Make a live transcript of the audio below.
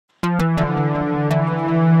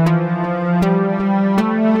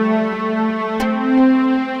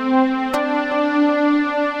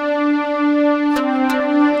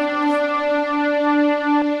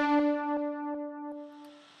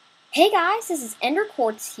Hey guys, this is Ender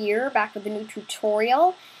Quartz here, back with a new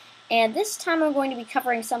tutorial, and this time I'm going to be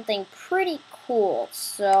covering something pretty cool,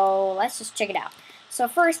 so let's just check it out. So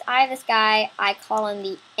first, I have this guy, I call him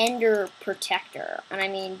the Ender Protector, and I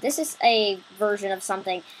mean, this is a version of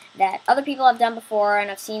something that other people have done before, and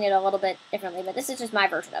I've seen it a little bit differently, but this is just my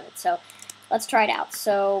version of it, so let's try it out.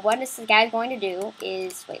 So what this guy's going to do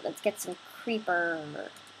is, let's get some creepers.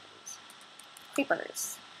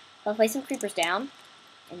 I'll place some creepers down.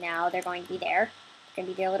 And now they're going to be there. They're going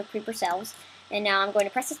to be their little creeper selves. And now I'm going to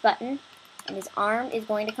press this button, and his arm is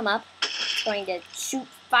going to come up. It's going to shoot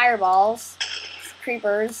fireballs,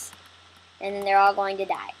 creepers, and then they're all going to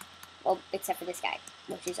die. Well, except for this guy,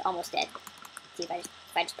 which is almost dead. See if I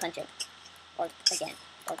just punch him. Or again.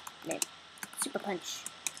 Or maybe. Super punch.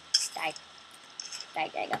 Die. There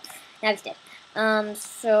you go. Now he's dead.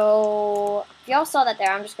 So, if y'all saw that there,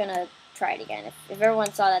 I'm just going to try it again. If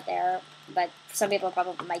everyone saw that there, but some people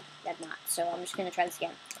probably might have not, so I'm just going to try this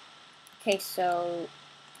again. Okay, so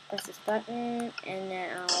press this button, and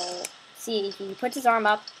now see, he puts his arm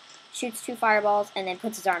up, shoots 2 fireballs, and then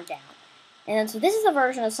puts his arm down. And then, so this is a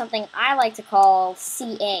version of something I like to call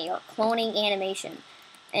CA, or cloning animation.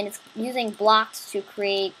 And it's using blocks to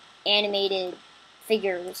create animated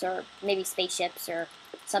figures, or maybe spaceships, or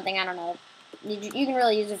something, I don't know. You can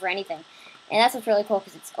really use it for anything. And that's what's really cool,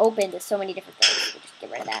 because it's open to so many different things. We'll just get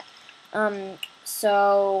rid of that.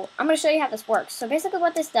 So I'm going to show you how this works. So basically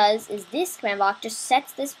what this does is this command block just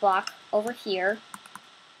sets this block over here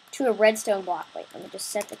to a redstone block. Wait, let me just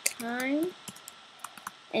set the time.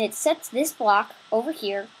 And it sets this block over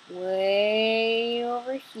here, way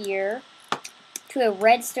over here, to a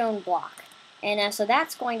redstone block. And so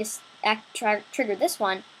that's going to trigger this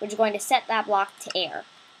one, which is going to set that block to air.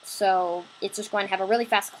 So it's just going to have a really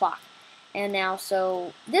fast clock. And now,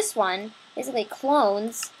 so this one basically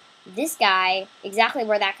clones this guy exactly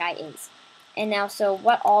where that guy is. And now, so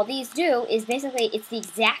what all these do is basically it's the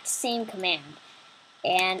exact same command.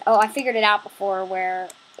 And, oh, I figured it out before where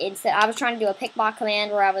instead I was trying to do a pick block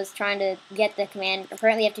command where I was trying to get the command.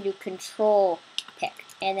 Apparently you have to do control pick.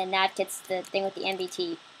 And then that gets the thing with the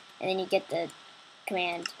MBT. And then you get the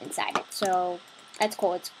command inside it. So that's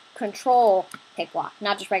cool. It's control pick block,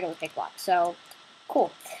 not just regular pick block. So,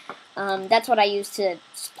 cool. That's what I use to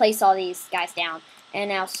place all these guys down. And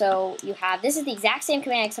now, so you have, this is the exact same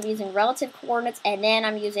command except I'm using relative coordinates, and then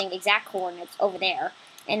I'm using exact coordinates over there.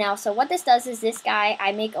 And now, so what this does is this guy,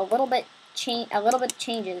 I make a little bit of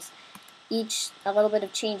changes each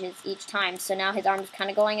time. So now his arm is kind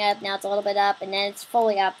of going up, now it's a little bit up, and then it's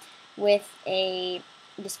fully up with a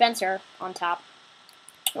dispenser on top,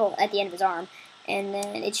 well, at the end of his arm. And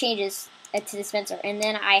then it changes to dispenser. And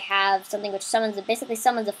then I have something which basically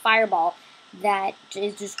summons a fireball that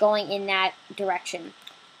is just going in that direction.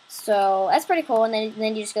 So that's pretty cool. And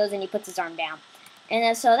then he just goes and he puts his arm down. And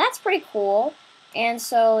then, so that's pretty cool. And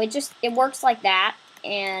so it works like that.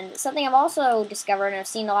 And something I've also discovered, and I've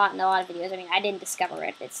seen a lot in a lot of videos. I mean, I didn't discover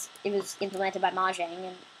it. It was implemented by Mojang,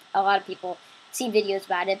 and a lot of people see videos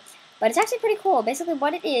about it. But it's actually pretty cool. Basically,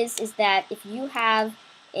 what it is that if you have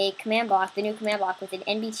a command block, the new command block with an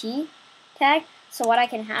NBT tag. So what I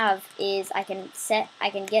can have is I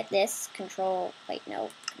can get this control pick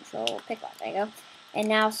block, there you go. And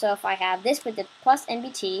now, so if I have this with the plus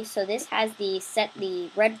NBT, so this has the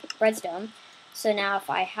redstone. So now if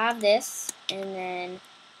I have this, and then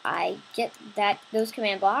I get those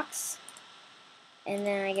command blocks, and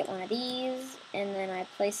then I get one of these, and then I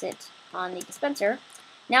place it on the dispenser.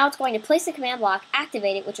 Now it's going to place the command block,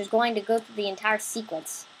 activate it, which is going to go through the entire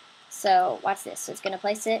sequence. So watch this. So it's going to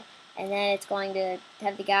place it, and then it's going to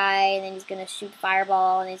have the guy, and then he's going to shoot the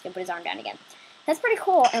fireball, and then he's going to put his arm down again. That's pretty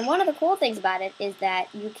cool, and one of the cool things about it is that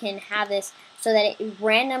you can have this so that it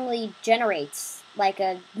randomly generates like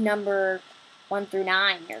a number 1 through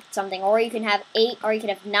 9 or something, or you can have 8, or you can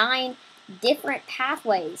have 9 different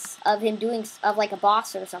pathways of him doing, of like a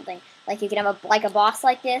boss or something. Like you can have a boss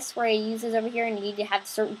like this where he uses over here, and you need to have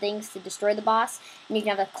certain things to destroy the boss, and you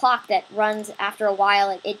can have a clock that runs after a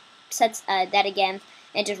while. It sets that again,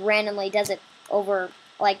 and just randomly does it over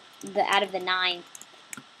like out of the 9.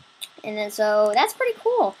 And then, so that's pretty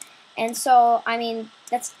cool. And so, I mean,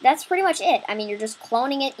 that's pretty much it. I mean, you're just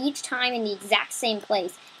cloning it each time in the exact same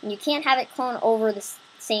place. And you can't have it clone over the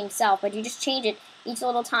same self, but you just change it each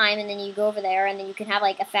little time, and then you go over there, and then you can have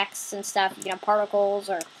like effects and stuff. You can have particles,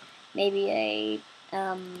 or maybe a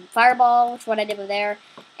fireball, which is what I did over there.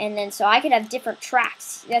 And then, so I could have different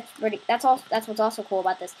tracks. That's what's also cool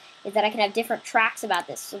about this, is that I can have different tracks about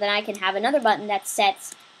this. So then I can have another button that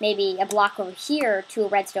sets maybe a block over here to a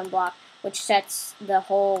redstone block, which sets the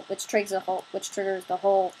whole, which triggers the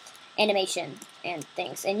whole, animation and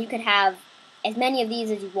things. And you could have as many of these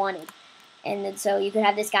as you wanted. And then so you could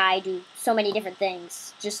have this guy do so many different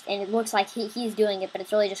things, and it looks like he's doing it, but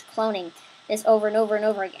it's really just cloning this over and over and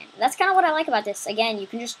over again. That's kind of what I like about this. Again, you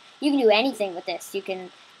can do anything with this. You can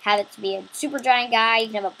have it to be a super giant guy. You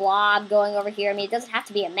can have a blob going over here. I mean, it doesn't have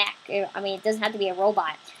to be a mech. I mean, it doesn't have to be a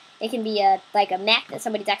robot. It can be like a mech that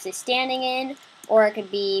somebody's actually standing in, or it could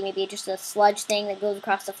be maybe just a sludge thing that goes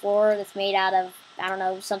across the floor that's made out of, I don't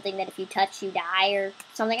know, something that if you touch you die or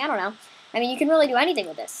something. I don't know. I mean, you can really do anything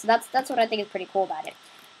with this. That's what I think is pretty cool about it.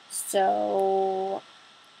 So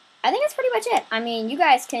I think that's pretty much it. I mean, you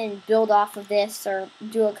guys can build off of this or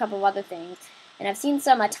do a couple of other things. And I've seen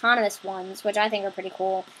some autonomous ones, which I think are pretty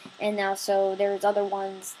cool. And now, so there's other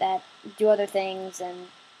ones that do other things, and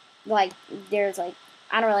like there's like,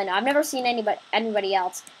 I don't really know. I've never seen anybody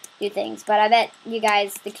else do things, but I bet you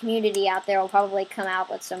guys, the community out there, will probably come out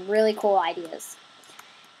with some really cool ideas.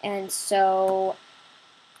 And so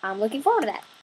I'm looking forward to that.